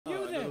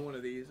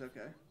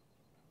okay.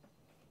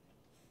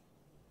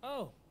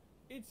 Oh,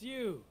 it's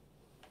you.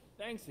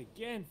 Thanks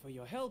again for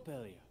your help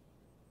earlier.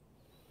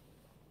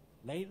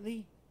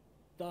 Lately,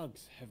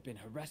 thugs have been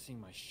harassing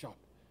my shop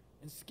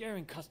and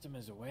scaring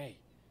customers away.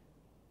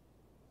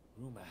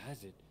 Rumor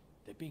has it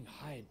they're being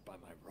hired by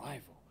my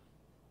rival,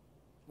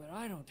 but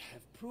I don't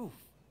have proof.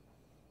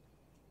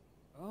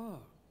 Oh,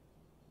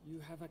 you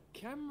have a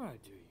camera,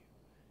 do you?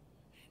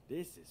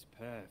 This is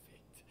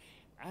perfect.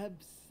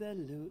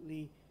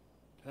 Absolutely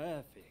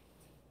perfect.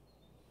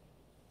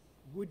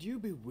 Would you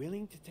be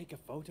willing to take a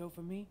photo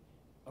for me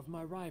of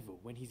my rival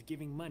when he's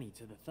giving money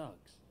to the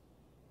thugs?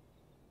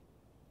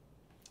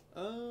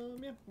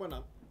 Yeah, why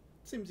not?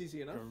 Seems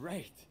easy enough.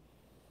 Great.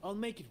 I'll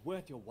make it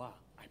worth your while,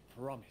 I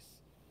promise.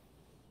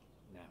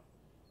 Now,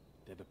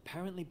 they've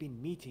apparently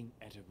been meeting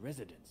at a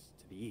residence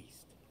to the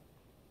east.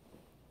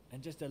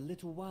 And just a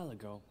little while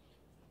ago,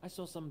 I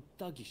saw some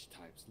thuggish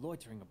types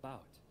loitering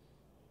about.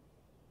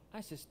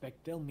 I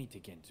suspect they'll meet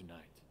again tonight.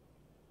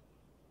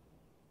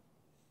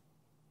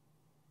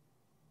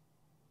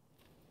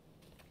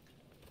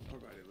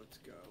 Alrighty, let's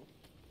go.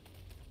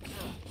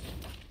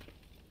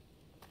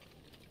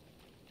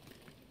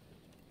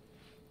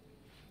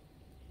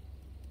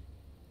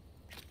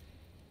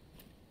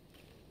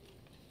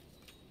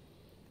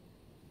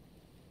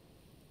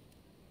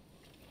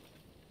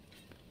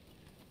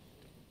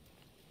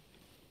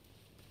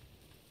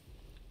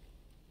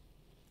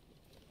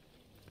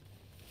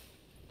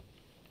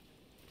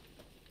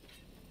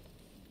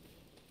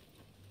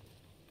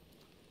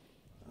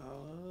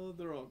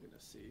 They're all gonna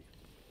see.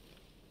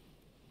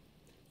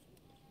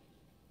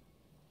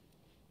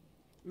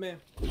 Man.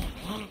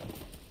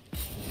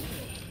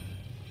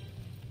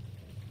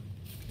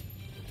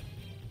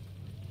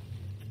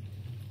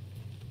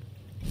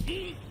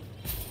 You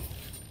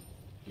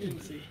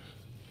didn't see.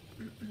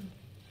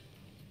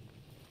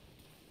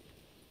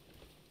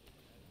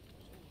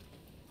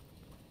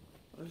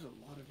 Oh, there's a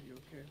lot of you.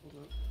 Okay,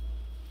 hold up.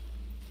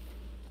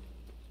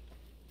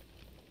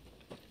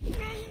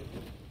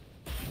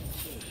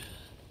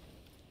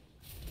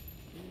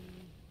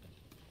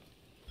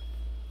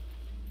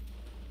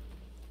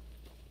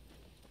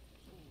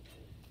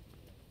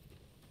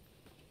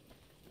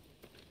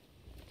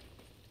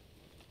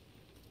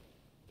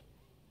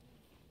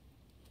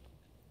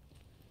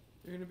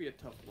 You're gonna be a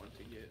tough one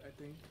to get, I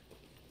think.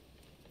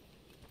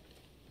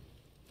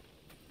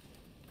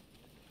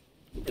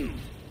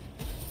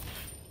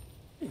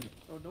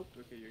 Oh, nope.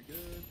 Okay, you're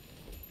good.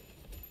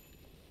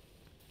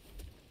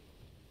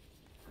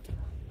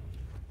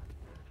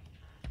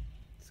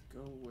 Let's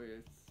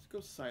go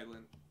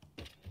silent.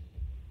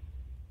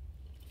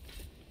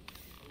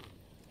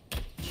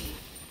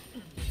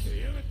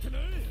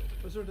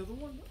 Was there another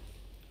one?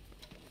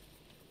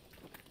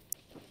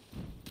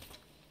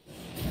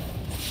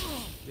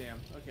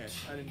 Damn, okay.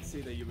 I didn't see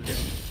that you were there.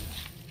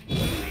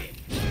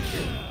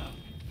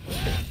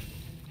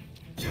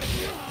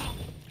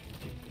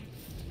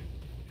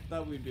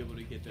 Thought we'd be able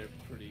to get there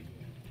pretty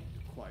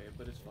quiet,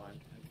 but it's fine.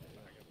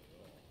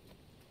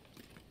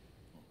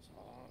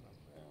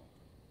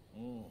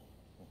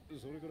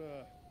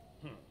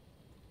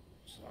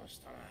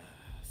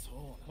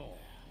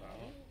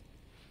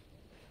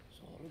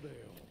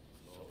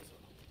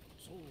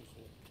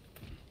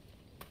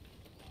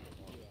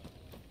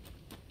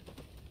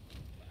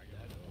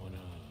 Wanna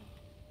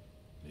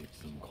make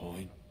some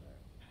coin?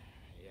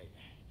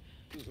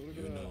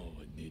 You know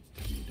what needs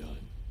to be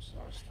done.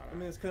 I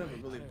mean, it's kind of a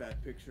really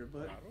bad picture,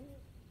 but...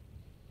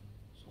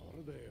 Go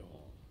over here.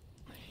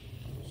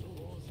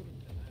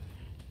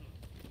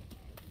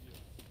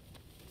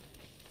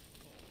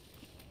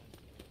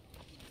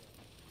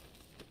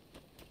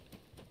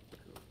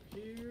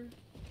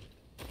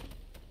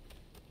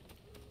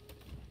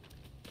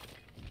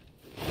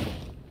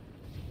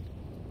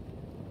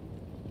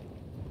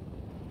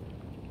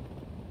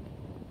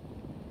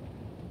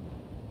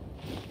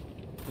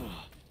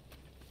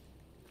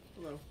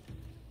 Hello.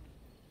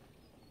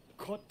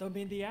 Caught them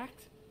in the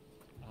act?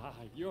 Ah,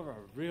 you're a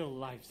real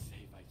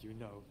lifesaver, you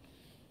know.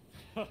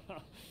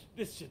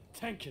 This should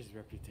tank his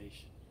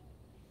reputation.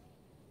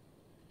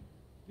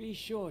 Be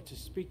sure to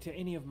speak to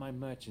any of my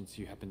merchants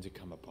you happen to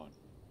come upon.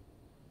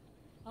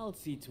 I'll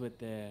see to it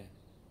they're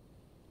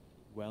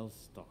well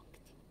stocked.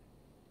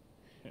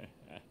 God,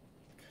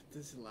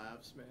 this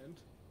laughs, man.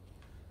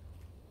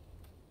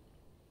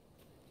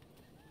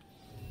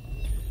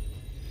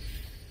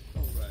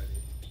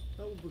 Alrighty.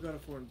 Oh, we got a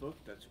foreign book.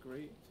 That's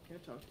great. Can I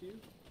talk to you?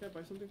 Can I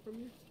buy something from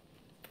you?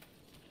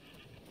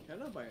 Can I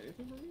not buy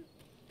anything from you?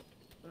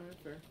 Alright,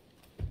 fair.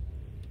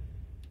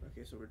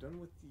 Okay, so we're done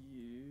with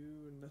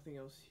you. Nothing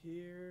else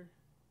here.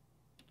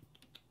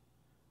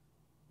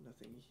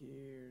 Nothing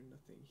here.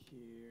 Nothing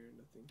here.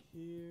 Nothing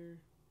here.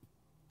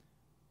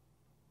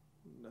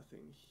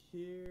 Nothing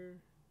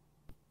here.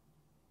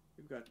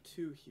 We've got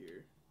 2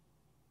 here.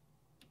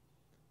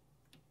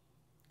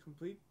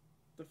 Complete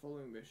the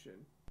following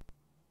mission.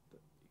 You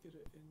get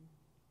it in.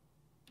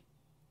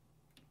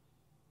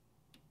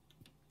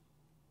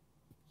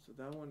 So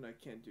that one I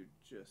can't do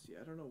just yet.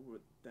 I don't know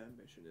what that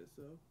mission is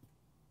though.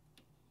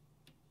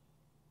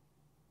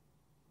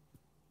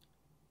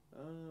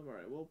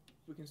 Alright, well,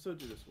 we can still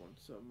do this one,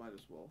 so might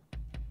as well.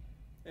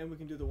 And we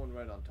can do the one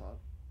right on top.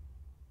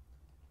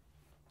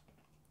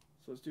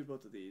 So let's do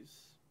both of these.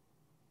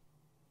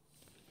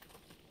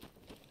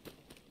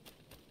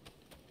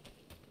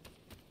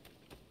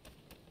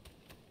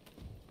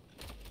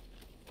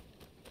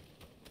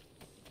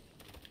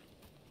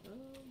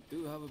 Do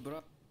you have a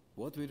bra?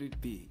 What will it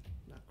be?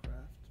 Not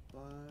craft, buy.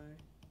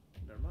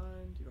 Never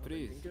mind, you don't have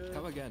Please, anything good.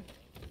 come again.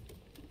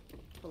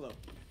 Hello.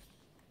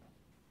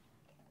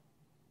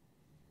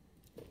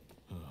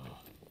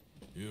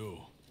 You.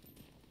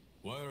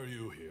 Why are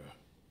you here?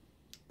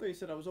 I thought you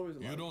said I was always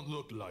alive. You don't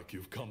look like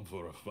you've come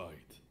for a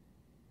fight.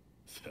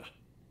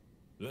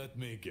 Let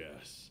me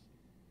guess.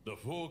 The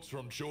folks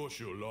from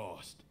Choshu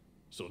lost.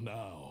 So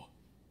now,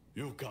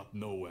 you've got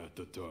nowhere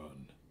to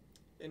turn.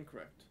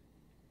 Incorrect.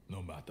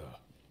 No matter.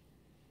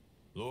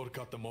 Lord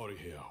Katamori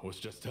here was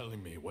just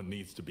telling me what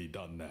needs to be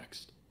done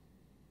next.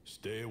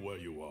 Stay where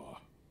you are.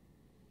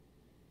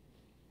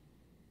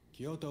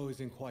 Kyoto is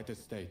in quite a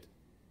state.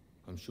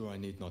 I'm sure I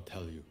need not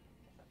tell you.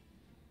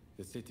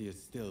 The city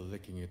is still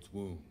licking its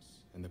wounds,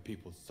 and the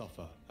people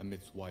suffer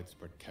amidst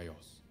widespread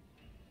chaos.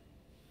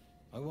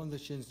 I want the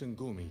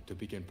Shinsengumi to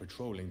begin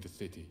patrolling the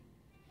city.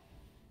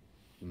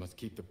 You must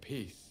keep the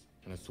peace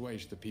and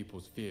assuage the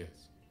people's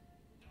fears.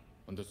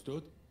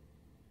 Understood?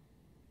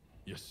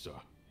 Yes, sir.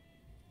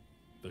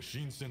 The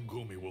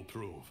Shinsengumi will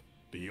prove,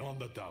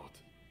 beyond a doubt,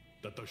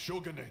 that the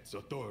Shogunate's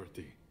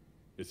authority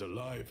is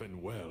alive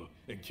and well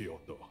in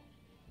Kyoto.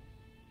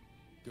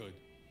 Good.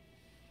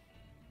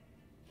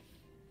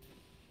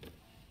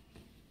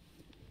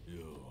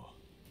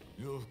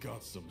 You've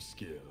got some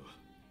skill.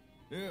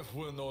 If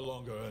we're no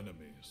longer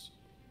enemies,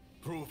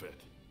 prove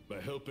it by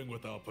helping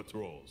with our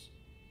patrols.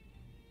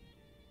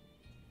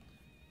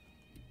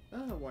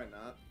 Why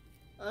not?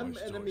 I'm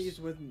Nice enemies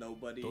choice. with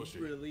nobody,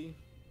 Toshi. really.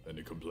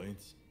 Any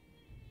complaints?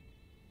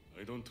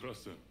 I don't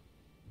trust them,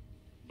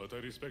 but I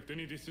respect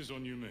any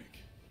decision you make.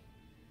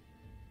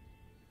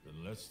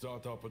 Then let's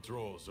start our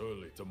patrols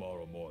early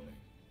tomorrow morning.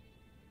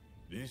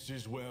 This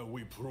is where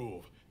we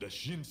prove the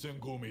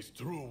Shinsengumi's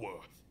true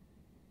worth.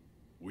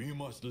 We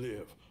must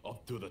live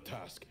up to the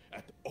task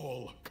at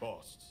all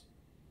costs.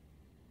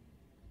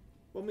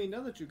 Well, I mean,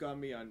 now that you got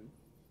me on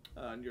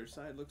your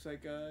side, looks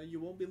like you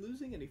won't be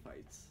losing any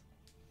fights.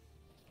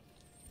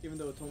 Even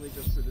though it's only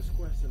just for this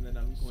quest, and then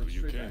I'm going So you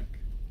straight came. back.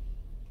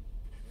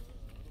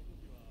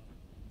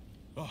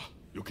 Ah,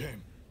 you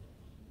came.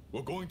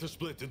 We're going to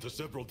split into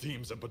several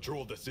teams and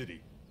patrol the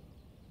city.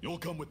 You'll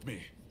come with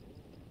me.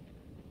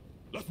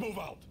 Let's move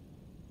out.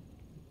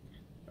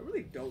 I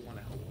really don't want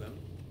to help them.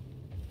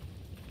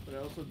 But I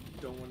also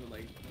don't want to,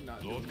 like,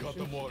 not Lord do the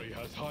mission. Katamori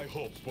has high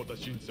hopes for the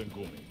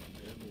Shinsengumi.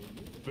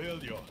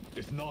 Failure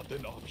is not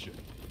an option.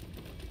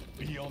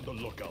 Be on the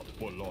lookout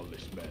for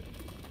lawless men.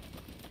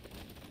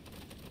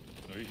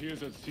 I hear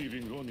that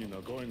thieving Ronin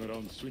are going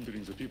around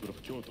swindling the people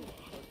of Kyoto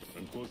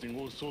and causing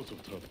all sorts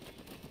of trouble.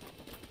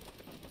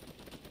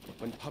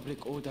 When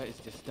public order is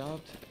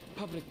disturbed,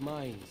 public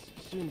minds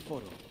soon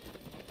follow.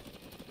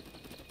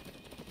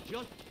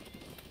 Just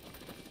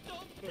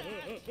stop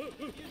that!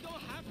 You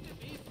don't have to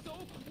be so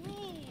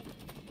cruel!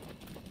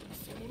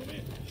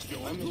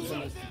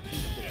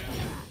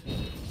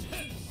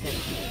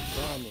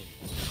 Rōnin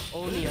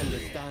only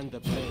understand the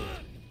pain.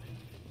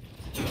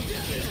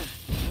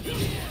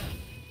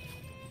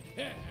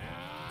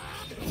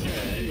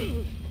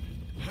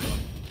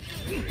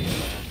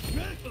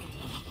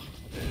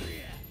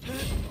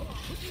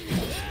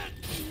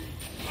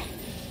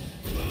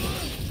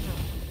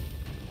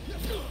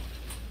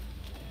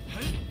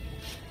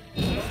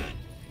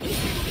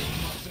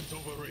 Mustn't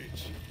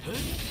overreach.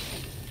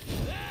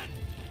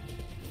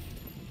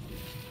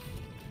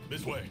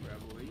 This way.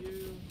 Gravel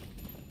you.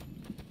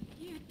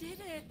 You did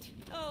it!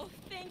 Oh,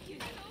 thank you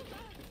so much!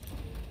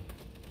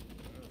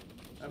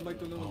 I'm like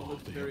the only one that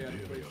looks The very out of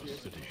place Imperial here.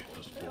 city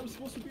has Hey, I'm fallen.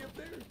 supposed to be up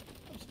there.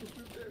 I'm supposed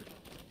to be up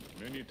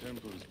there. Many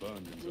temples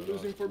burned in We're the losing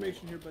last war,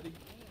 formation here, buddy.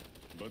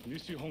 but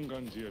Nishi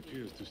Honganji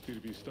appears to still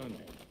be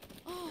standing.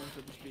 Oh, I'm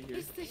supposed to be here.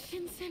 it's the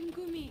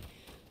Shinsengumi.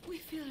 We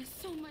feel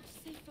so much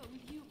safer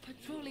with you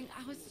patrolling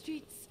our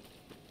streets.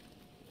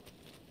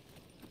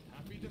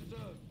 Happy to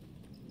serve.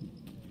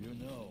 You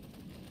know,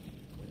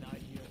 when I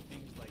hear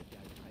things like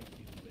that, I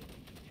feel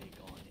ready to take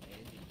on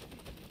anything.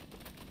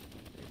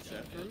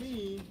 Except for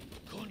me.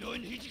 Kondo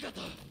and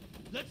Hijikata,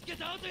 let's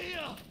get out of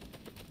here!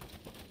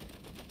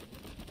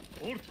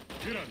 Fort,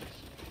 Tyrannus,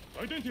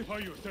 identify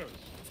yourselves.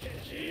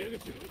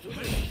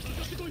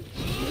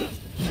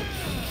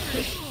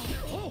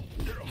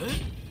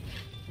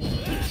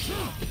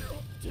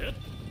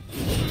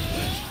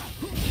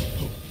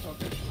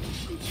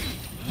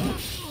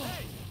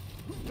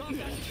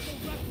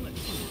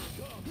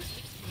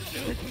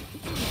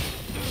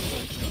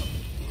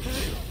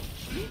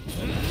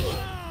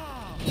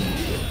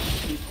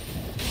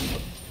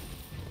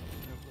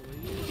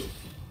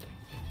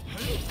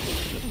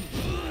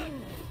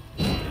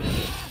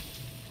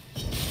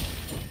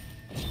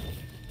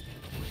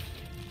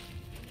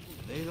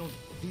 They don't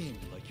seem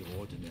like your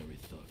ordinary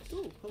thugs.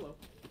 Ooh, hello.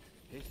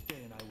 Este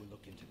and I will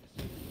look into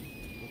this.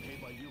 Okay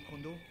by you,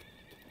 Kondo?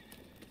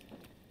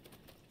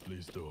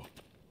 Please do.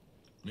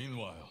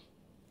 Meanwhile,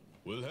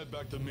 we'll head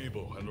back to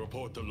Mibo and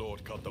report to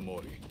Lord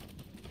Katamori.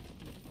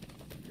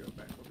 Go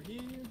back over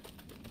here.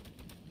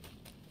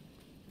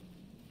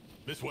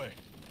 This way.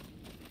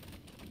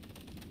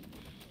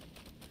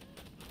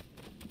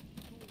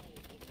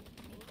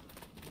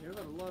 You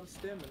got a lot of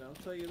stamina, I'll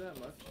tell you that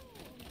much.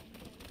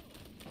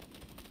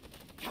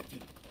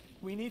 Captain,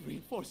 we need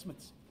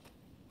reinforcements.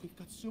 We've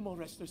got sumo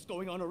wrestlers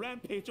going on a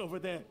rampage over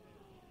there.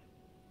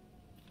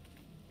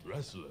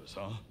 Wrestlers,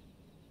 huh?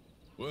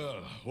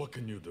 Well, what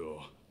can you do?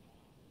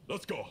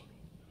 Let's go.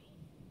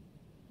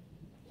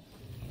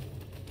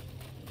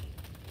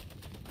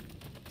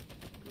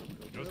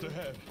 Just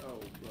ahead. Oh,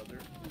 brother.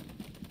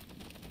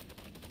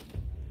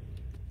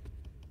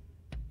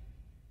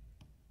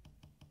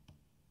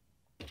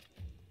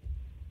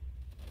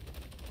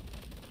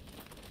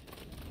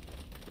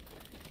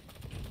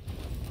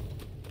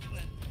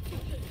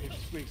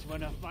 Freaks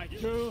wanna fight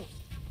too?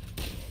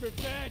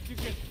 Prepare to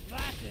get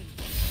flattened!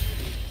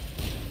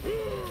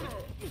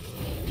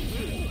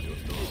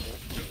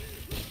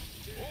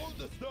 Hold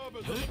the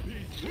stabbers in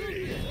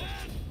peace!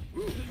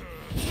 Oh,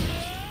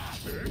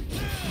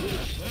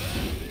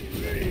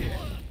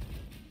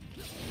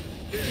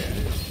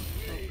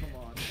 come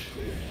on.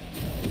 Oh,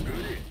 come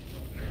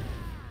on.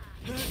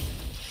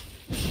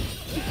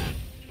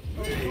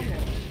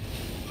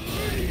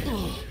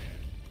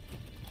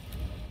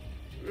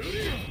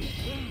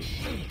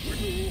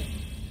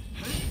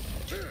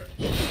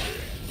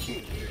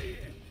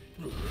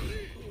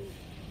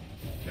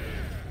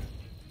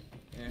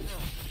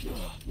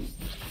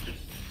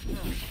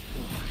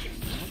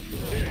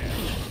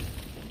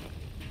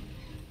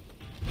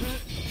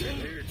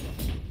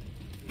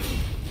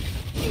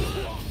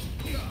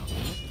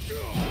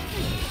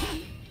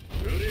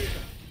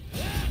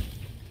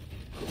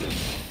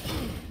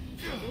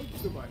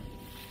 Goodbye.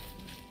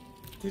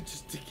 They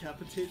just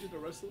decapitated a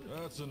wrestler?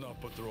 That's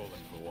enough patrolling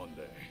for one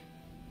day.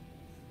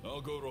 I'll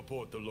go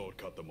report to Lord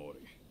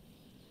Katamori.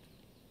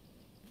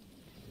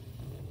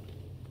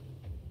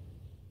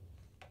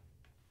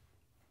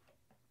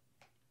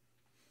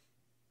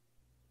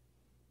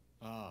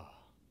 Ah,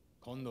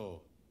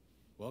 Kondo.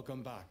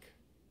 Welcome back.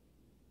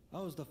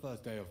 How was the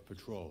first day of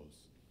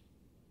patrols?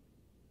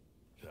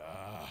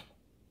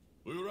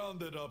 We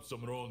rounded up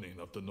some Ronin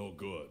up to no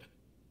good.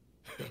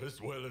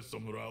 As well as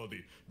some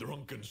rowdy,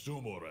 drunken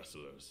sumo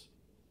wrestlers.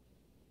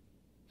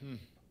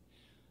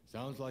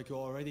 Sounds like you're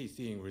already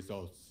seeing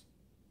results.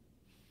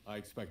 I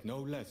expect no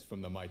less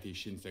from the mighty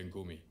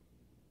Shinsengumi.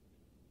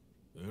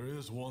 There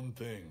is one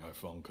thing I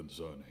found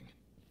concerning.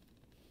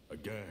 A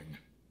gang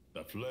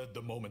that fled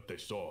the moment they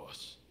saw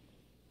us.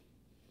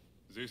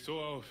 They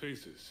saw our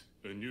faces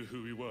and knew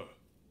who we were.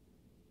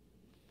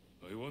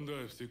 I wonder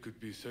if they could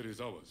be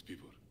Serizawa's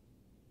people.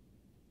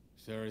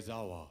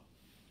 Serizawa.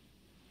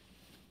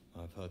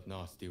 I've heard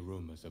nasty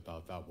rumors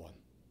about that one.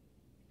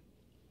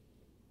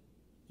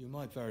 You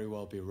might very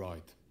well be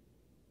right.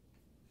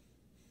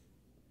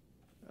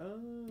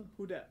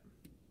 Who dat?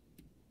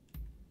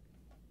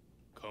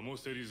 Kamo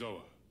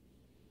Serizawa,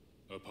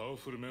 a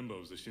powerful member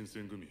of the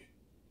Shinsengumi.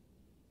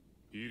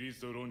 He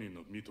leads the Ronin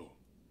of Mito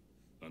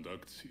and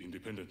acts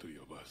independently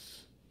of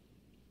us.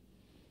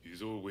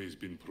 He's always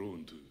been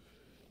prone to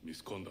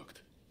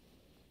misconduct.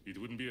 It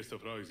wouldn't be a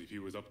surprise if he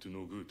was up to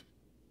no good.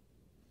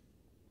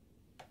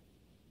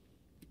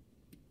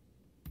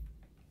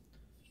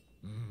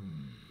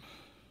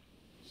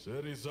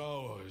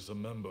 Serizawa is a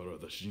member of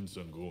the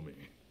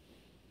Shinsengumi.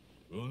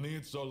 We'll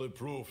need solid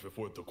proof if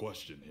we're to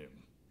question him.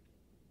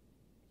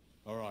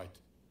 All right.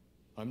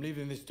 I'm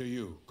leaving this to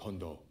you,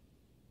 Kondo.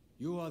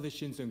 You are the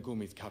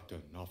Shinsengumi's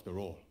captain, after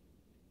all.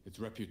 Its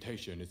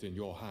reputation is in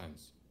your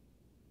hands.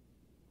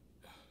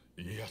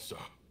 Yes, sir.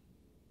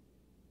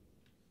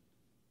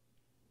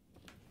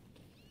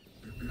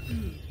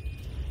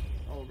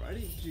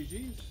 Alrighty,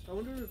 GG's. I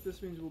wonder if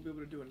this means we'll be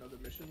able to do another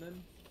mission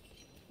then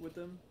with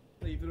them.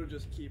 Like if it'll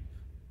just keep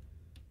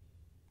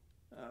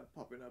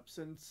popping up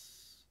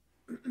since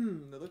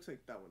it looks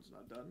like that one's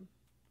not done.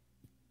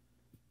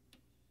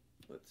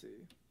 Let's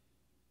see.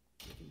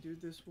 I can do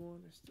this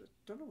one. I still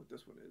don't know what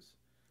this one is.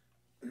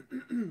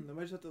 I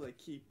might just have to like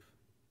keep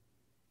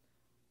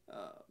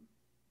yeah,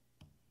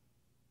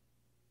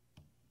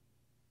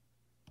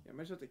 I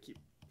might just have to keep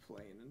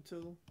playing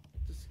until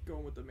just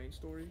going with the main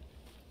story.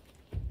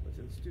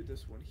 Let's do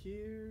this one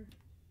here.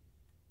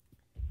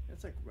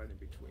 It's like right in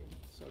between,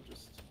 so I'll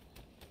just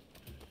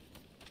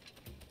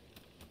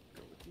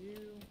go with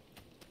you.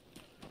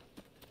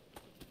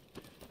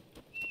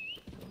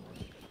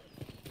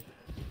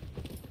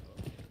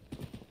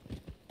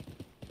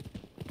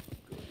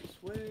 Go this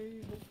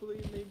way,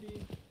 hopefully,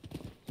 maybe.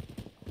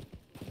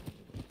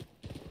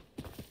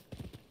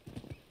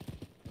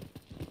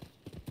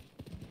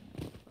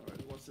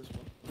 Alright, what's this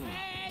one?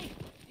 Hey!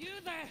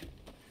 You there!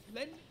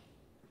 Lynn?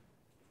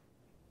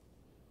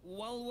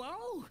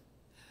 Well.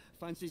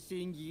 Fancy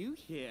seeing you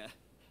here.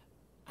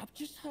 I've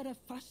just heard a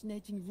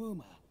fascinating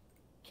rumor.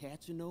 Care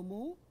to know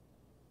more?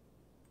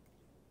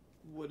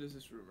 What is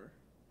this rumor?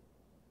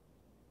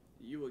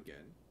 You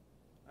again.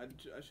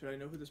 Should I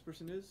know who this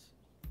person is?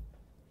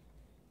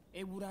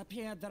 It would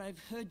appear that I've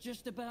heard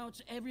just about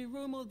every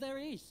rumor there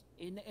is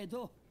in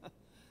Edo.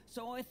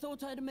 So I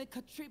thought I'd make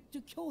a trip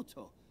to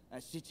Kyoto,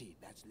 a city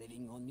that's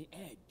living on the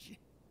edge.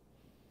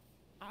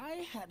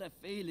 I had a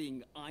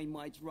feeling I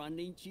might run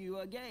into you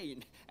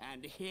again,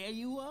 and here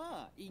you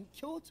are, in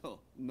Kyoto,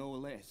 no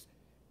less.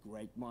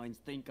 Great minds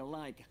think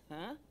alike,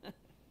 huh?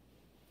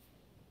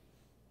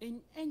 In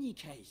any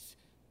case,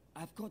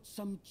 I've got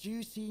some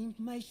juicy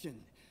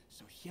information,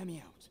 so hear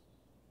me out.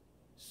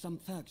 Some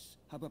thugs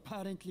have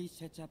apparently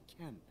set up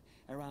camp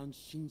around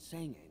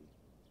Shinsengen.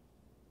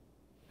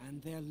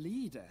 And their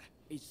leader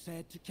is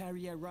said to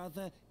carry a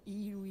rather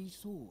eerie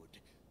sword.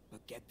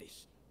 But get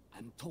this,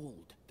 I'm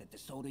told that the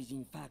sword is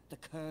in fact the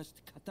cursed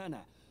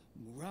katana,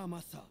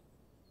 Muramasa.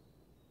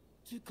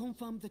 To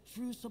confirm the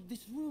truth of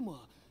this rumor,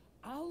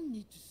 I'll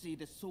need to see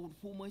the sword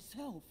for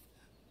myself.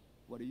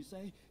 What do you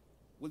say?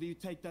 Will you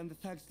take down the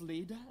thug's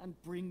leader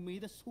and bring me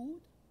the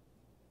sword?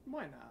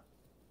 Why not?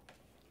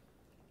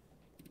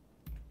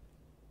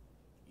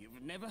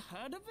 You've never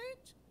heard of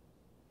it?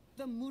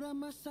 The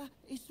Muramasa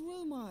is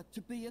rumored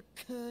to be a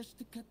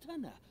cursed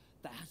katana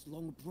that has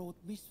long brought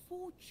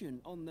misfortune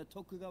on the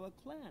Tokugawa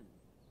clan.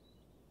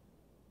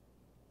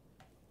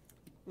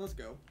 Let's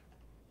go.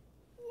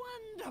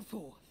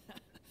 Wonderful!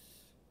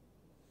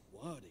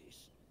 Word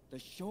is, the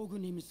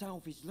Shogun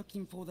himself is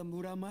looking for the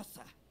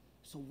Muramasa,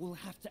 so we'll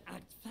have to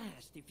act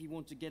fast if we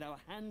want to get our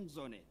hands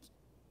on it.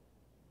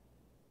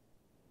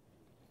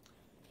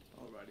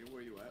 Alrighty,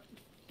 where you at?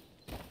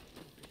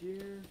 Over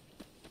here.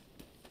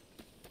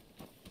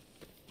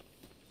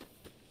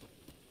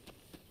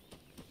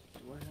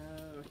 Do I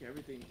have... Okay,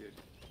 everything did.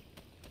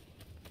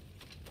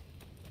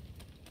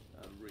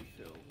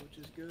 Refill, which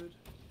is good.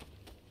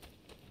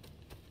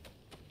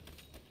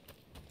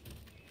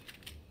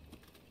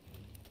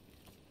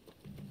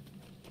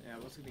 Yeah, I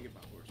was gonna get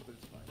my horse, but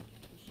it's fine.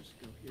 Let's just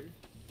go here.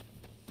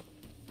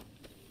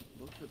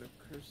 Look for the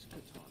cursed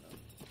katana.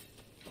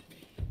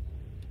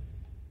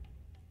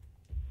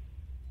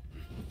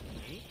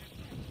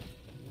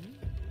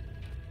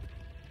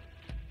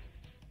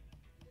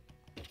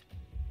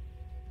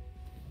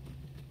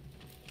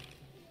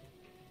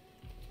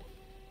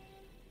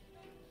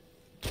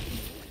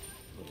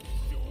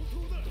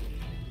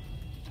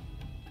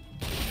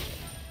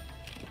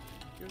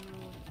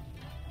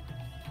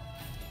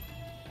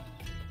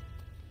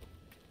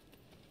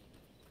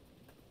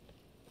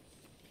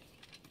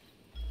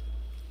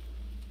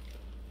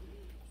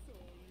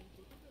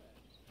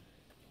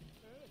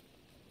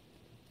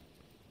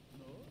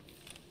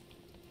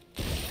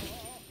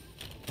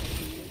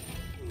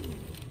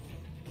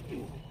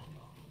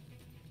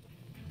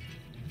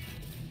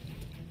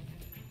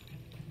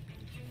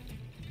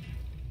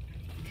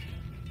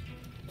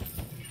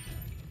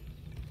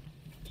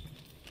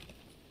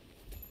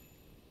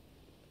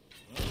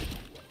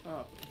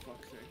 Oh, for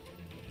fuck's sake.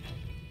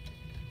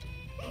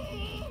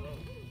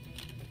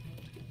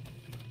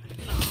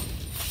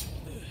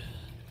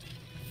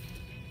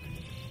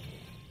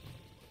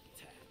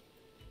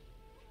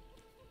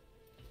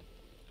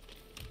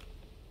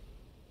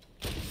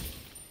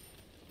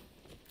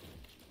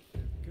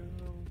 There we go.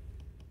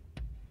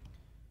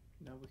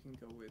 Now we can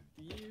go with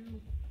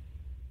you.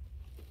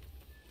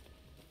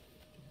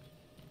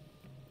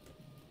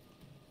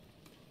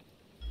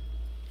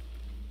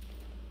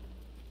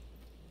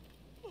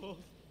 Oh,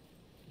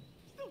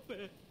 stop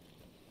it!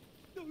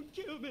 Don't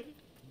kill me!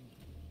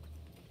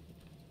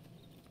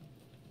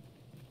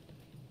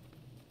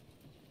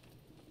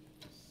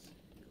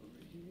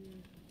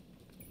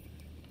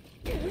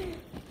 Go over here.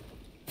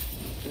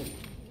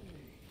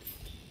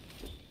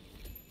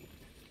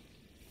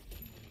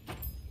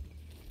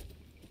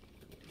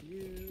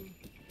 You.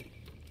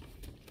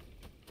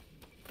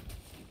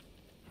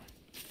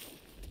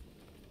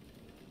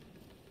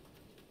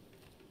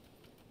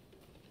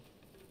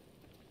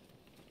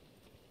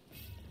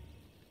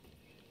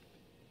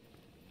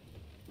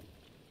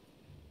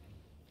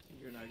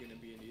 You're not gonna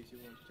be an easy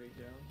one to take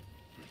down.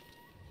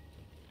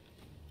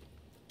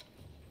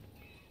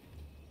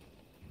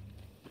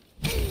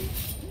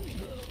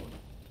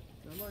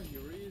 Come on,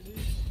 you're easy.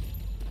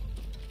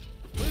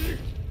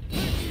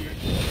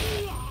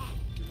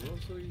 You're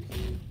also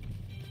easy.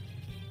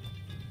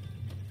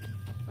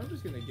 I'm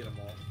just gonna get them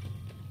all.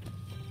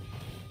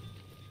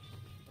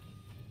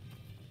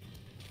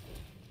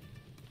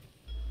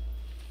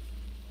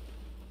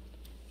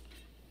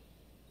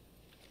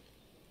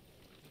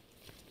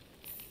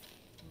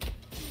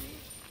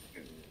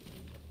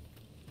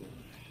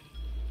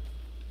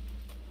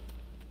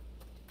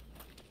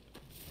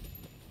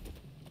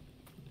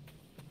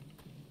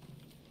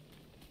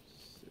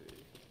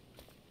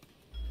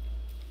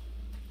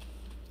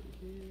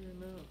 Here,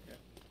 no, okay.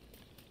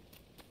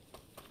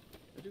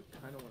 I do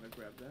kind of want to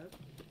grab that.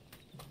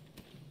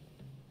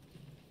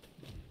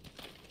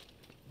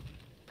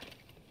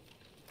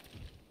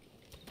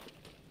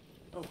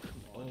 Oh,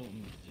 come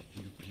on. If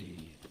you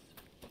please.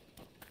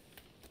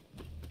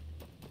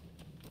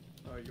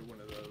 Oh, you're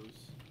one of those.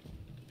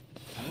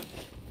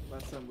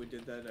 Last time we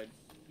did that, I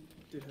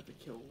did have to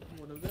kill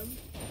one of them.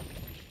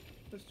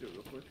 Let's do it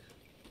real quick.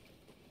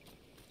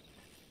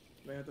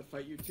 May I have to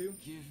fight you too?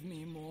 Give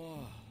me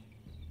more.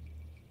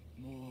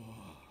 More.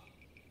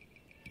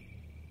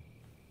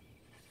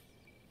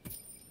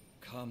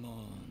 Come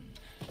on.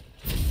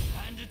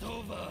 Hand it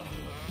over.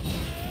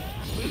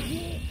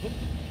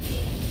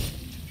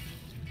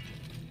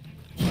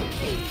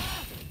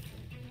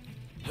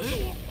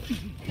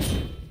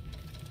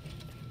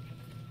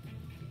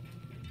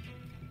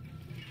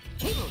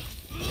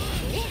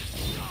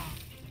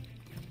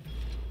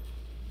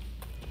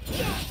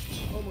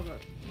 Oh my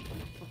god.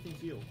 Fucking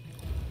heal.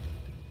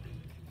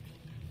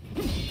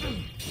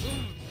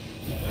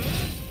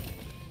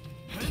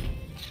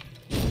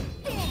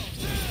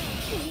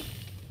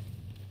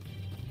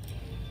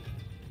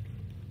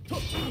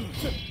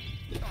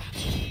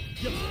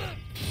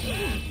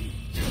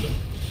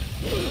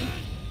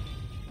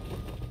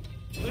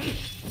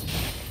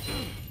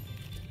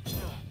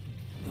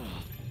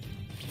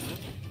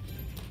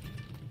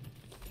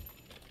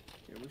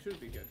 Yeah, we should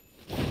be good.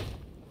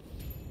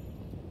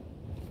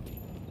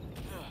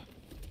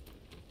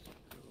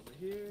 Over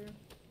here.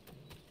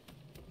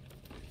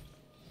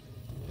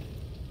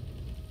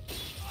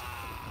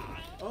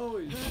 Oh,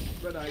 he's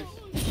red eyes.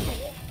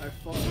 I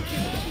fought with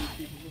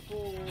these people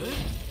before.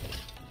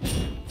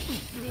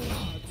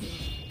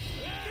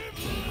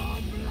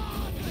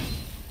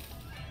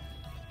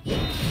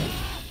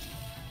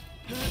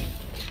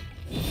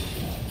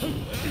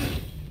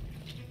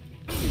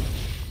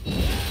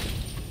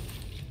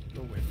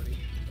 No way, buddy.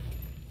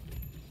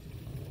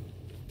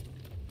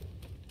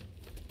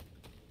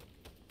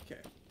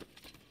 Okay.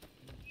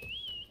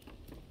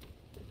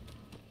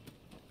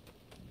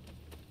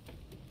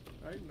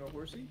 Alright, no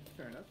horsey.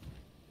 Fair enough.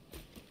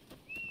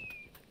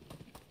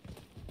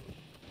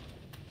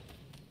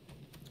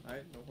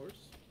 Alright, no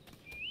horse.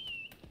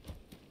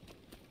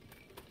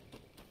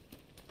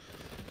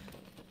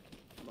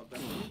 Love that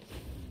one.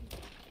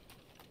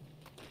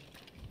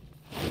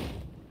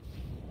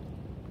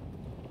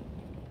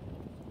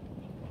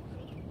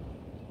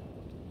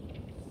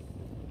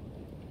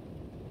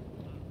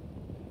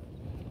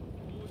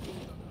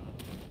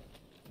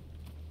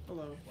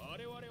 Hello.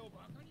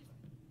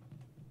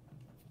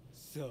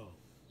 So,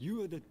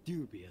 you are the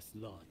dubious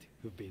lot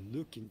who've been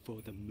looking for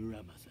the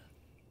Muramasa.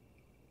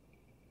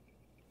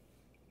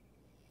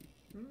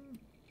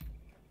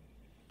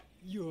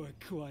 You're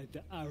quite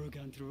the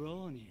arrogant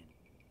Ronin.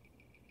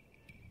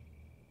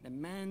 The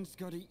man's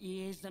got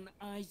ears and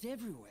eyes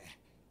everywhere.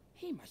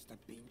 He must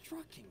have been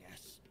tracking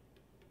us.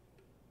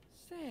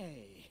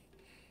 Say,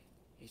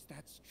 is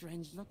that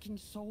strange-looking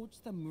sword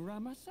the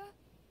Muramasa?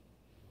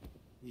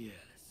 Yes.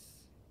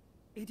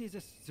 It is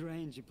a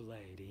strange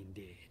blade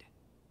indeed.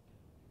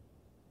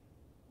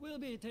 We'll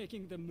be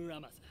taking the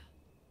Muramasa.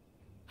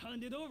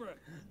 Hand it over.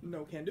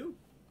 No can do.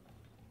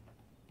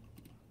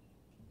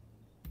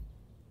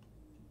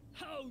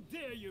 How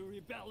dare you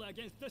rebel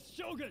against the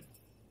Shogun?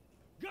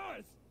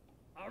 Guards,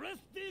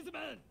 arrest these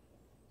men!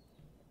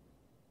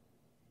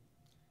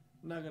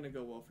 Not gonna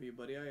go well for you,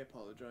 buddy. I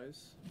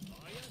apologize.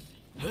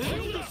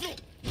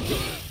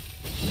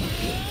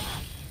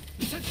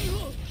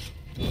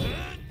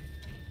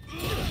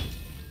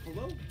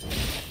 Hello?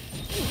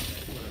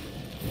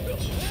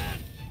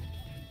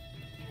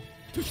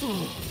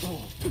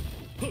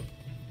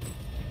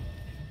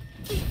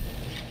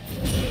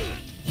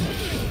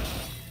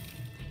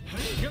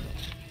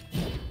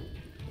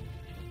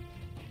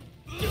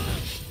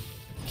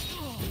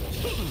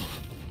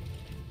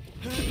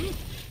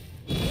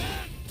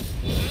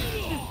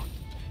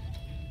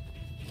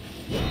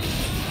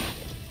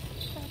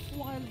 That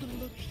wild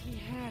look he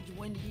had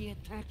when he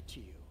attacked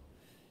you.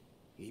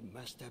 It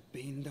must have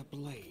been the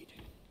blade.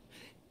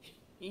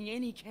 In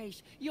any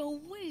case, you're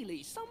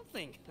really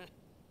something.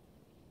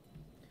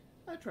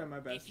 I try my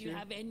best. If you here.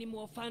 have any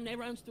more fun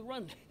errands to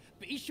run,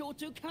 be sure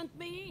to count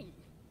me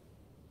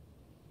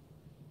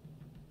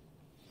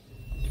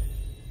in.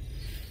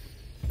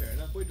 Fair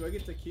enough. Wait, do I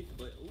get to keep the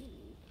blade?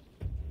 Ooh.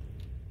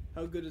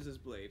 How good is this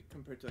blade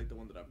compared to like the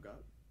one that I've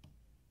got?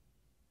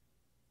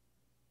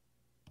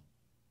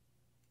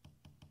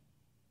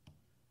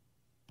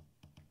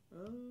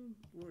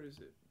 Where is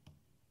it?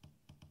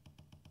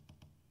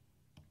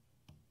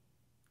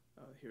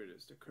 Oh, here it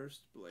is. The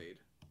cursed blade.